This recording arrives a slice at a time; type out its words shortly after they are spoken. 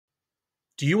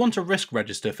Do you want a risk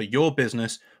register for your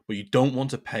business, but you don't want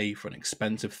to pay for an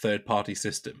expensive third-party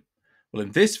system? Well,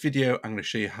 in this video, I'm going to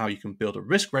show you how you can build a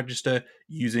risk register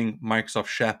using Microsoft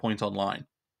SharePoint Online.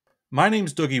 My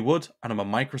name's Dougie Wood, and I'm a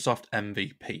Microsoft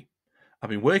MVP. I've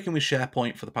been working with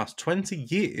SharePoint for the past 20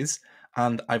 years,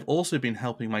 and I've also been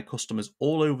helping my customers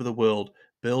all over the world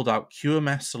build out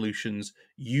QMS solutions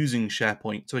using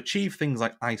SharePoint to achieve things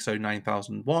like ISO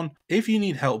 9001. If you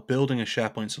need help building a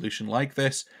SharePoint solution like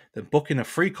this, then book in a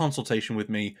free consultation with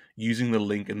me using the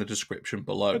link in the description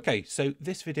below. Okay, so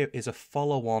this video is a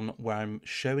follow-on where I'm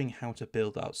showing how to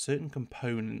build out certain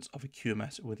components of a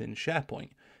QMS within SharePoint.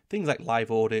 Things like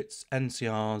live audits,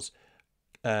 NCRs,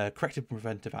 corrective and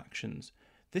preventive actions.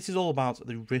 This is all about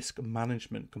the risk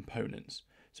management components.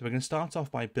 So we're going to start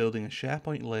off by building a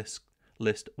SharePoint list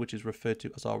which is referred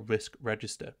to as our risk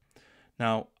register.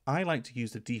 Now, I like to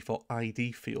use the default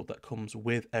ID field that comes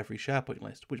with every SharePoint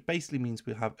list, which basically means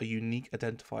we have a unique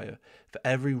identifier for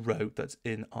every row that's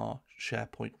in our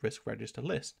SharePoint risk register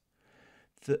list.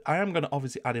 I am going to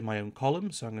obviously add in my own column,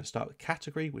 so I'm going to start with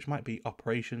category, which might be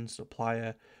operations,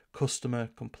 supplier, customer,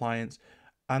 compliance,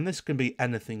 and this can be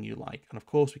anything you like. And of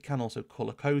course, we can also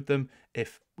color code them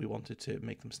if we wanted to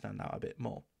make them stand out a bit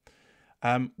more.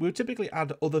 We would typically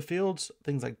add other fields,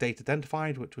 things like date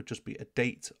identified, which would just be a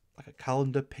date, like a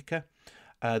calendar picker.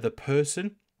 The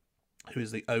person, who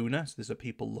is the owner, so there's a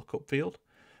people lookup field.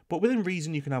 But within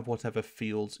reason, you can have whatever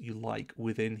fields you like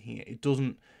within here. It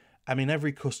doesn't, I mean,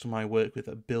 every customer I work with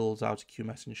that builds out a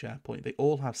QMS in SharePoint, they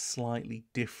all have slightly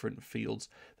different fields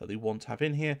that they want to have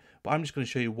in here. But I'm just going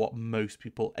to show you what most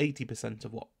people, 80%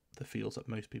 of what the fields that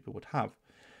most people would have.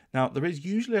 Now, there is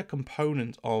usually a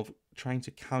component of trying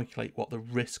to calculate what the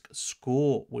risk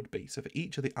score would be. So for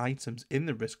each of the items in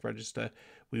the risk register,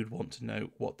 we would want to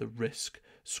know what the risk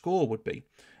score would be.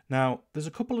 Now, there's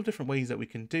a couple of different ways that we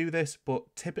can do this,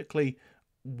 but typically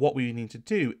what we need to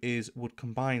do is would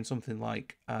combine something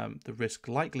like the risk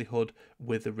likelihood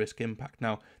with the risk impact.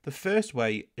 Now, the first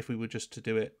way, if we were just to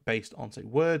do it based on, say,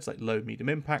 words like low, medium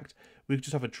impact, we could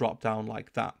just have a drop down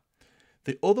like that.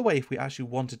 The other way, if we actually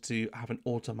wanted to have an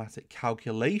automatic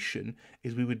calculation,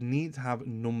 is we would need to have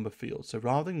number fields. So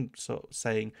rather than sort of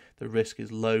saying the risk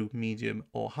is low, medium,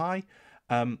 or high,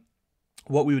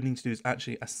 what we would need to do is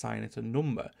actually assign it a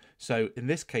number. So in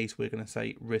this case, we're going to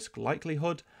say risk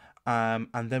likelihood, and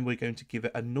then we're going to give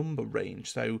it a number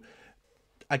range. So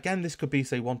again, this could be,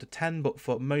 say, 1 to 10, but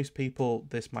for most people,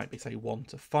 this might be, say, 1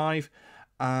 to 5.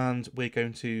 And we're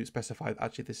going to specify that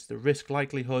actually this is the risk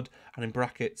likelihood, and in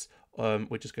brackets,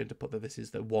 we're just going to put that this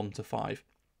is the 1 to 5.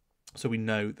 So we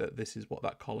know that this is what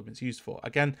that column is used for.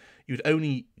 Again, you'd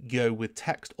only go with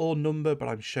text or number, but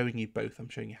I'm showing you both. I'm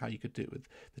showing you how you could do it with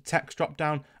the text drop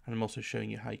down, and I'm also showing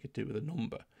you how you could do it with a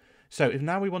number. So if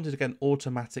now we wanted to get an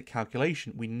automatic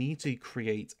calculation, we need to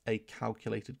create a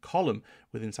calculated column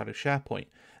within inside of SharePoint.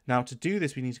 Now to do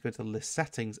this, we need to go to the list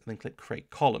settings and then click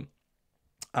create column,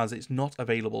 as it's not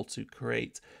available to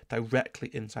create directly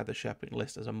inside the SharePoint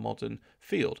list as a modern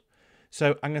field.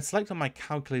 So I'm going to select on my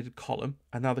calculated column,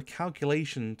 and now the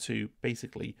calculation to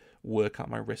basically work out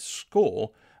my risk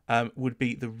score would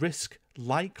be the risk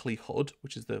likelihood,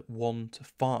 which is the 1 to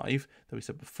 5 that we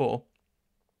said before.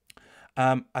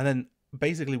 And then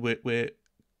basically we're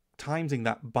timesing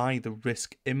that by the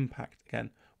risk impact,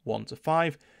 again, 1 to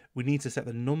 5. We need to set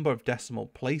the number of decimal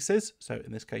places. So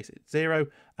in this case, it's 0.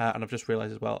 And I've just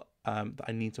realized as well that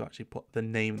I need to actually put the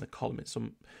name in the column.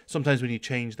 Sometimes when you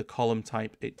change the column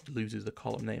type, it loses the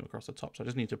column name across the top. So I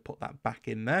just need to put that back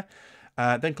in there.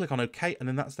 Then click on OK. And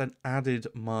then that's then added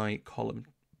my column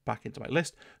back into my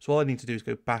list. So all I need to do is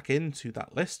go back into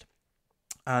that list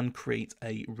and create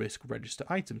a risk register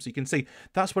item. So you can see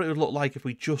that's what it would look like if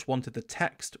we just wanted the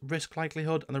text risk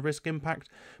likelihood and the risk impact.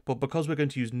 But because we're going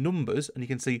to use numbers, and you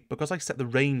can see because I set the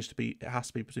range to be, it has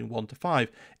to be between 1 to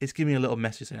 5, it's giving me a little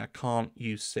message saying I can't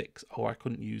use 6 or I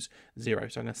couldn't use 0.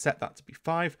 So I'm going to set that to be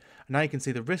 5. And now you can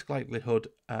see the risk likelihood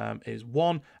is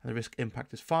 1 and the risk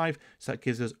impact is 5. So that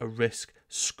gives us a risk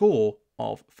score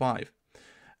of 5.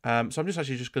 So I'm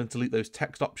just going to delete those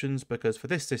text options because for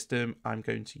this system, I'm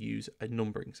going to use a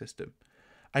numbering system.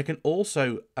 I can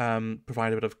also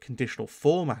provide a bit of conditional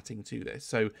formatting to this.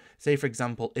 So say, for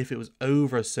example, if it was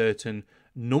over a certain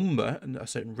number and a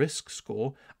certain risk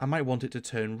score, I might want it to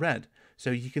turn red.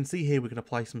 So you can see here we can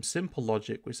apply some simple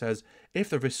logic which says if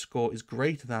the risk score is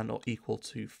greater than or equal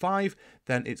to 5,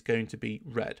 then it's going to be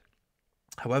red.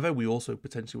 However, we also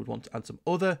potentially would want to add some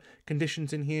other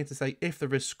conditions in here to say if the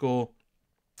risk score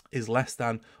is less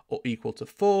than or equal to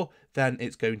 4, then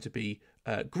it's going to be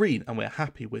green, and we're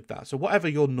happy with that. So whatever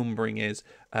your numbering is,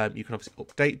 you can obviously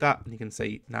update that, and you can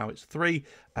say now it's 3.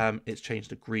 It's changed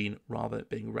to green rather than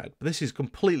being red. But this is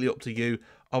completely up to you.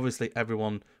 Obviously,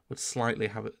 everyone would slightly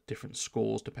have different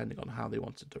scores depending on how they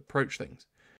wanted to approach things.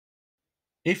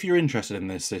 If you're interested in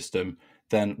this system,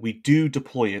 then we do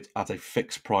deploy it at a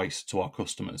fixed price to our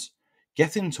customers.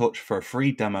 Get in touch for a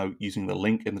free demo using the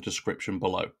link in the description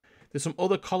below. There's some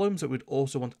other columns that we'd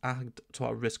also want to add to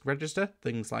our risk register,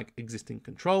 things like existing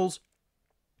controls,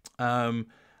 and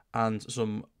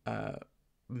some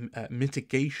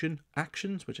mitigation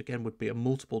actions, which again would be a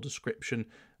multiple description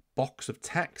box of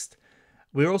text.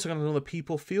 We're also going to have another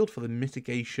people field for the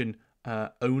mitigation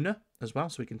owner as well,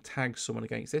 so we can tag someone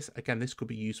against this. Again, this could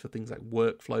be used for things like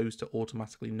workflows to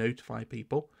automatically notify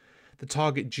people. The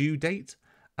target due date.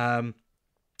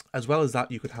 As well as that,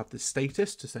 you could have the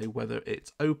status to say whether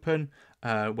it's open,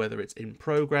 whether it's in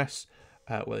progress,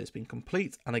 whether it's been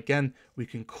complete. And again, we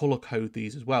can color code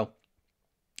these as well.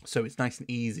 So it's nice and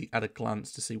easy at a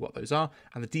glance to see what those are.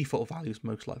 And the default value is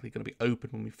most likely going to be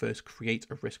open when we first create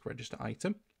a risk register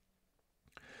item.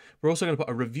 We're also going to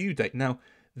put a review date. Now,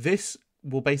 this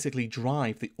will basically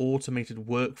drive the automated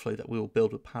workflow that we will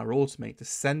build with Power Automate to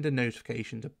send a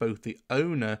notification to both the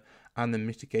owner and the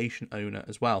mitigation owner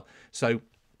as well. So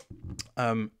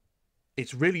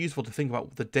it's really useful to think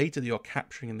about the data that you're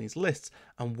capturing in these lists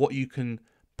and what you can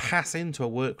pass into a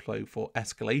workflow for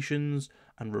escalations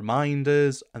and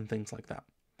reminders and things like that.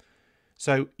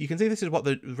 So you can see this is what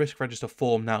the risk register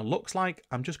form now looks like.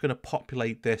 I'm just going to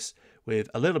populate this with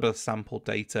a little bit of sample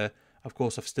data. Of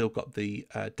course, I've still got the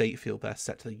date field there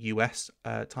set to the US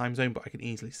time zone, but I can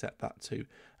easily set that to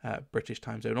British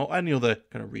time zone or any other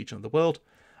kind of region of the world.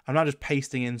 I'm now just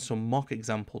pasting in some mock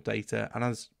example data, and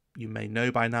as you may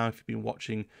know by now if you've been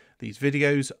watching these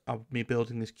videos of me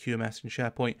building this QMS in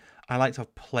SharePoint, I like to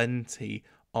have plenty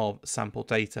of sample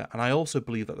data, and I also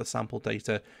believe that the sample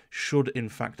data should in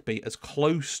fact be as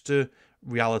close to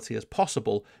reality as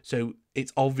possible, so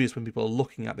it's obvious when people are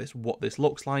looking at this what this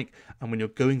looks like, and when you're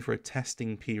going for a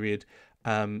testing period,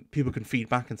 people can feed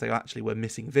back and say, actually, we're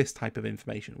missing this type of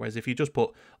information. Whereas if you just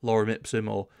put lorem ipsum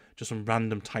or just some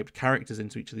random typed characters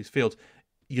into each of these fields,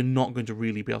 you're not going to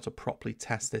really be able to properly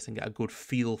test this and get a good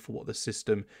feel for what the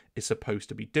system is supposed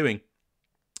to be doing.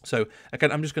 So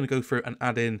again, I'm just going to go through and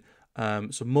add in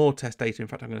some more test data. In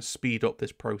fact, I'm going to speed up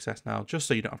this process now, just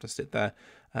so you don't have to sit there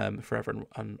forever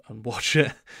and watch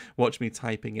me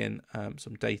typing in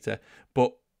some data.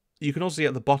 But you can also see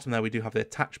at the bottom there, we do have the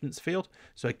attachments field.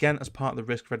 So again, as part of the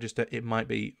risk register, it might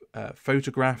be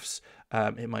photographs,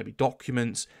 it might be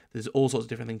documents. There's all sorts of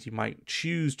different things you might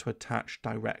choose to attach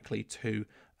directly to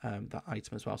that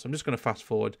item as well. So I'm just going to fast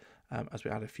forward as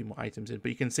we add a few more items in. But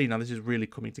you can see now this is really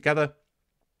coming together.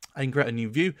 I can create a new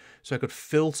view, so I could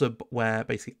filter where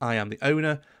basically I am the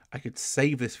owner. I could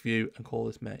save this view and call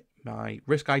this my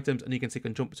risk items, and you can see I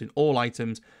can jump between all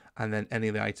items and then any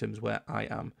of the items where I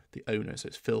am the owner. So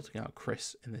it's filtering out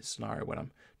Chris in this scenario when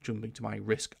I'm jumping to my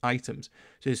risk items.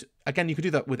 So again, you could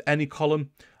do that with any column.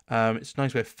 It's a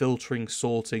nice way of filtering,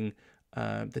 sorting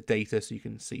the data so you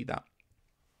can see that.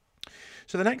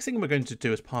 So the next thing we're going to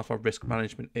do as part of our risk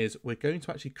management is we're going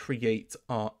to actually create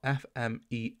our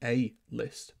FMEA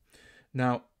list.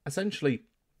 Now, essentially,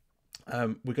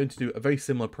 we're going to do a very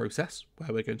similar process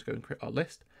where we're going to go and create our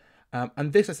list.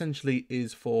 And this essentially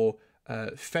is for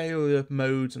failure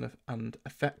modes and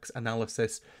effects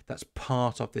analysis that's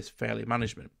part of this failure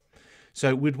management.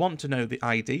 So we'd want to know the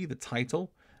ID, the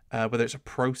title, whether it's a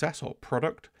process or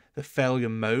product, the failure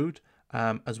mode,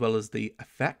 as well as the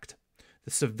effect,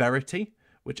 the severity,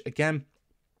 which again,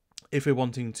 if we're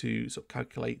wanting to sort of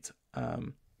calculate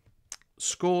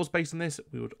scores based on this,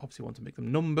 we would obviously want to make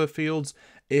them number fields.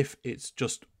 If it's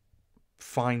just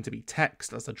fine to be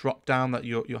text as a drop down that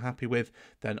you're happy with,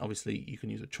 then obviously you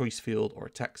can use a choice field or a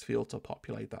text field to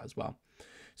populate that as well.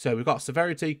 So we've got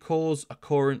severity, cause,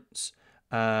 occurrence,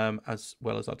 as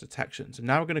well as our detection. So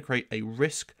now we're going to create a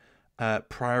risk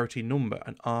priority number,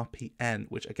 an RPN,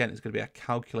 which again is going to be a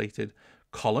calculated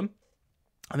column.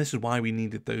 And this is why we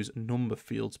needed those number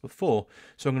fields before.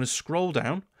 So I'm going to scroll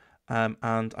down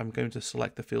and I'm going to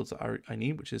select the fields that I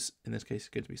need, which is in this case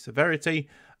going to be severity,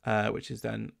 which is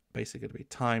then basically going to be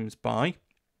times by,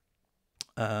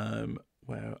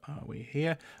 where are we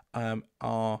here,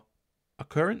 our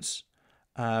occurrence,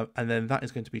 and then that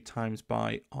is going to be times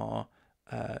by our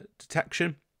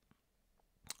detection.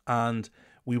 And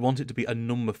we want it to be a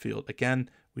number field. Again,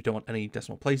 we don't want any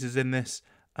decimal places in this.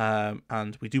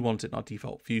 And we do want it in our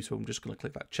default view, so I'm just going to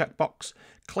click that checkbox,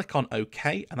 click on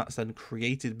OK, and that's then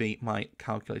created me my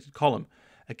calculated column.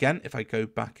 Again, if I go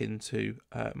back into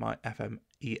my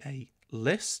FMEA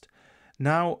list,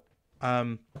 Now,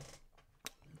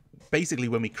 basically,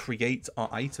 when we create our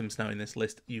items now in this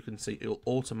list, you can see it will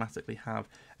automatically have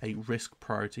a risk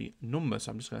priority number.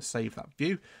 So I'm just going to save that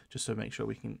view just to make sure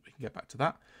we can get back to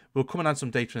that. We'll come and add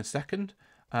some data in a second.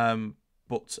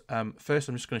 But first,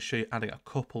 I'm just going to show you adding a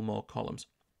couple more columns.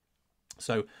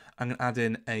 So I'm going to add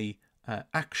in a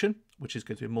action, which is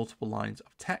going to be multiple lines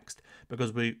of text,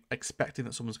 because we're expecting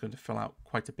that someone's going to fill out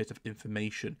quite a bit of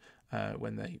information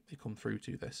when they come through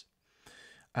to this.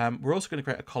 We're also going to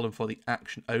create a column for the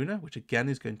action owner, which again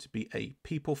is going to be a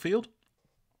people field,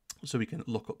 so we can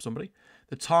look up somebody.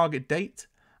 The target date,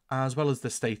 as well as the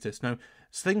status. Now,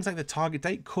 things like the target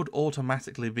date could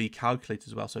automatically be calculated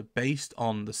as well. So based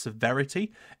on the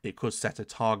severity, it could set a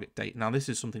target date. Now, this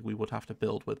is something we would have to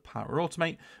build with Power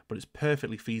Automate, but it's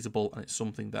perfectly feasible, and it's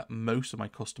something that most of my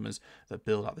customers that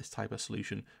build out this type of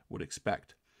solution would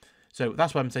expect. So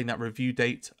that's why I'm saying that review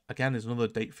date, again, is another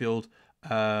date field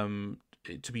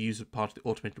to be used as part of the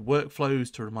automated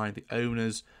workflows to remind the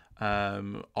owners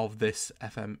of this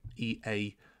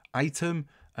FMEA item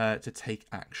to take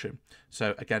action.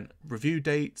 So again, review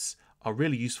dates are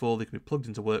really useful. They can be plugged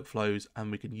into workflows,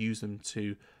 and we can use them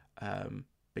to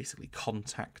basically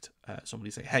contact somebody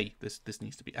and say, hey, this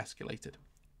needs to be escalated.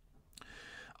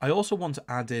 I also want to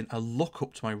add in a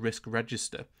lookup to my risk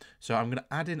register. So I'm going to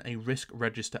add in a risk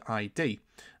register ID.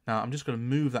 Now I'm just going to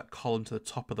move that column to the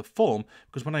top of the form,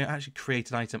 because when I actually create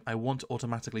an item, I want to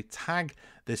automatically tag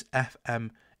this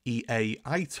FMEA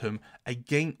item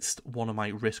against one of my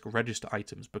risk register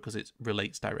items because it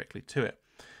relates directly to it.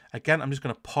 Again, I'm just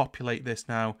going to populate this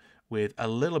now with a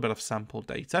little bit of sample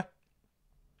data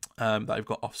that I've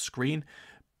got off screen.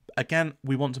 Again,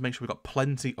 we want to make sure we've got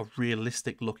plenty of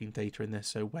realistic looking data in this,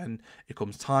 so when it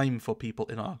comes time for people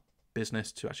in our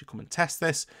business to actually come and test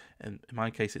this, and in my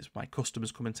case it's my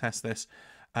customers come and test this,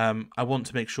 I want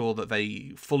to make sure that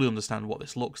they fully understand what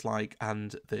this looks like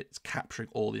and that it's capturing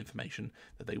all the information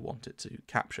that they want it to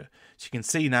capture. So you can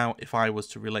see now, if I was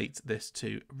to relate this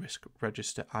to Risk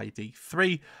Register ID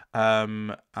 3,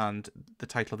 and the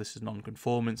title of this is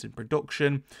Non-Conformance in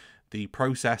Production, the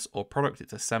process or product,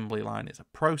 its assembly line is a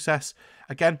process.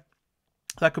 Again,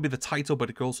 that could be the title, but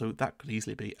it could also, that could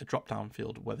easily be a drop-down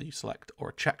field, whether you select, or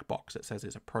a checkbox that says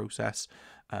it's a process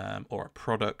or a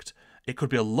product. It could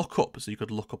be a lookup, so you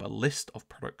could look up a list of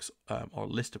products or a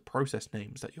list of process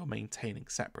names that you're maintaining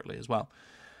separately as well.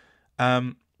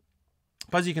 But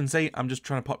as you can see, I'm just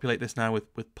trying to populate this now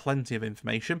with plenty of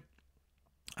information,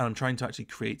 and I'm trying to actually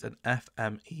create an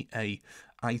FMEA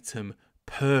item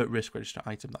per risk register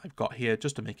item that I've got here,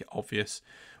 just to make it obvious.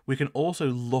 We can also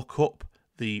look up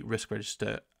the risk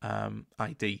register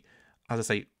ID. As I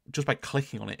say, just by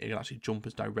clicking on it, it can actually jump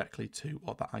us directly to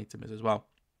what that item is as well.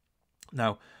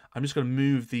 Now, I'm just going to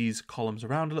move these columns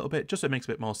around a little bit, just so it makes a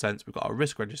bit more sense. We've got our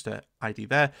risk register ID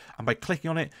there, and by clicking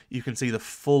on it, you can see the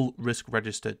full risk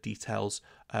register details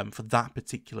for that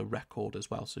particular record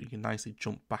as well. So you can nicely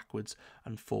jump backwards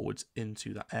and forwards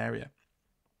into that area.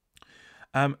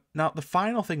 Now, the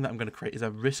final thing that I'm going to create is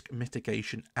a risk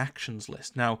mitigation actions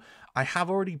list. Now, I have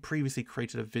already previously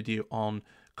created a video on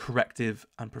corrective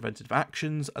and preventative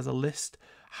actions as a list.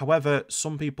 However,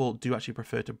 some people do actually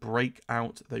prefer to break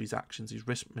out those actions, these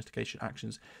risk mitigation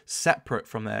actions, separate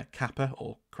from their CAPA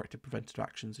or corrective preventative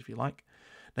actions, if you like.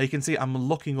 Now, you can see I'm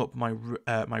looking up my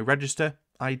my register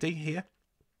ID here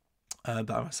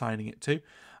that I'm assigning it to.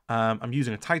 I'm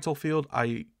using a title field.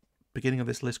 Beginning of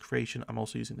this list creation, I'm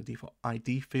also using the default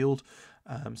ID field.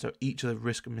 So each of the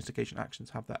risk mitigation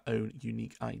actions have their own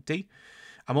unique ID.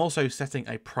 I'm also setting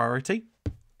a priority.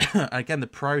 Again, the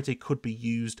priority could be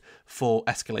used for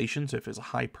escalation. So if it's a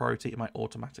high priority, it might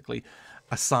automatically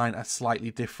assign a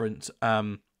slightly different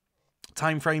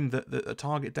time frame, the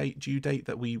target date, due date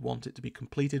that we want it to be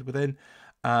completed within.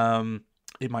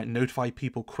 It might notify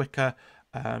people quicker.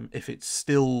 If it's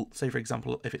still, say for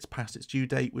example, if it's past its due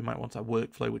date, we might want a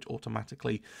workflow which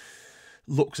automatically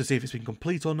looks to see if it's been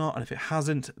complete or not, and if it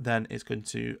hasn't, then it's going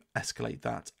to escalate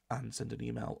that and send an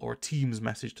email or a Teams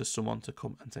message to someone to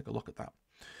come and take a look at that.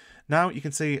 Now you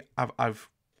can see I've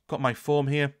got my form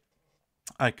here.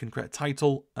 I can create a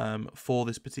title for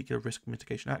this particular risk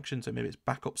mitigation action, so maybe it's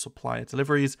backup supplier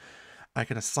deliveries. I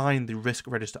can assign the risk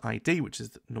register ID, which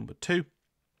is number 2.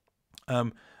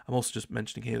 I'm also just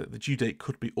mentioning here that the due date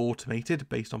could be automated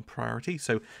based on priority.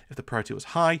 So if the priority was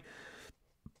high,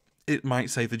 it might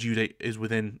say the due date is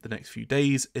within the next few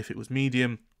days. If it was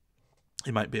medium,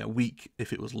 it might be a week.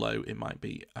 If it was low, it might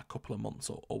be a couple of months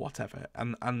or whatever.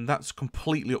 And that's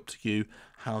completely up to you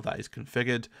how that is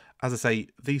configured. As I say,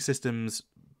 these systems,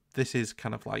 this is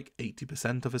kind of like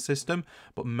 80% of a system,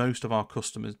 but most of our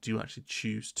customers do actually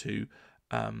choose to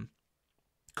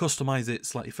customize it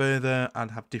slightly further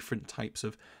and have different types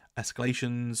of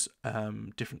escalations,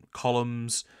 different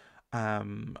columns,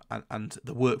 and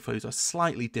the workflows are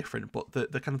slightly different, but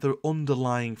the kind of the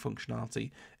underlying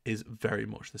functionality is very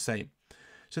much the same.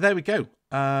 So there we go.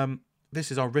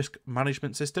 This is our risk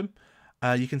management system.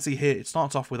 You can see here it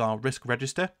starts off with our risk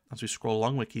register. As we scroll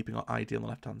along, we're keeping our ID on the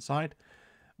left-hand side.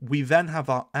 We then have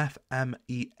our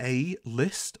FMEA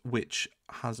list, which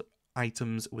has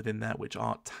items within there which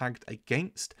are tagged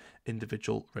against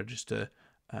individual register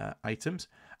items.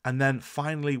 And then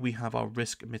finally, we have our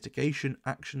risk mitigation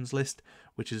actions list,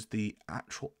 which is the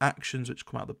actual actions which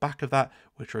come out the back of that,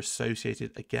 which are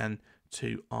associated again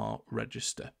to our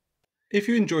register. If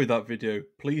you enjoyed that video,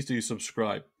 please do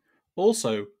subscribe.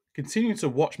 Also, continue to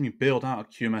watch me build out a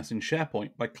QMS in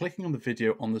SharePoint by clicking on the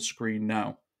video on the screen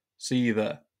now. See you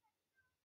there.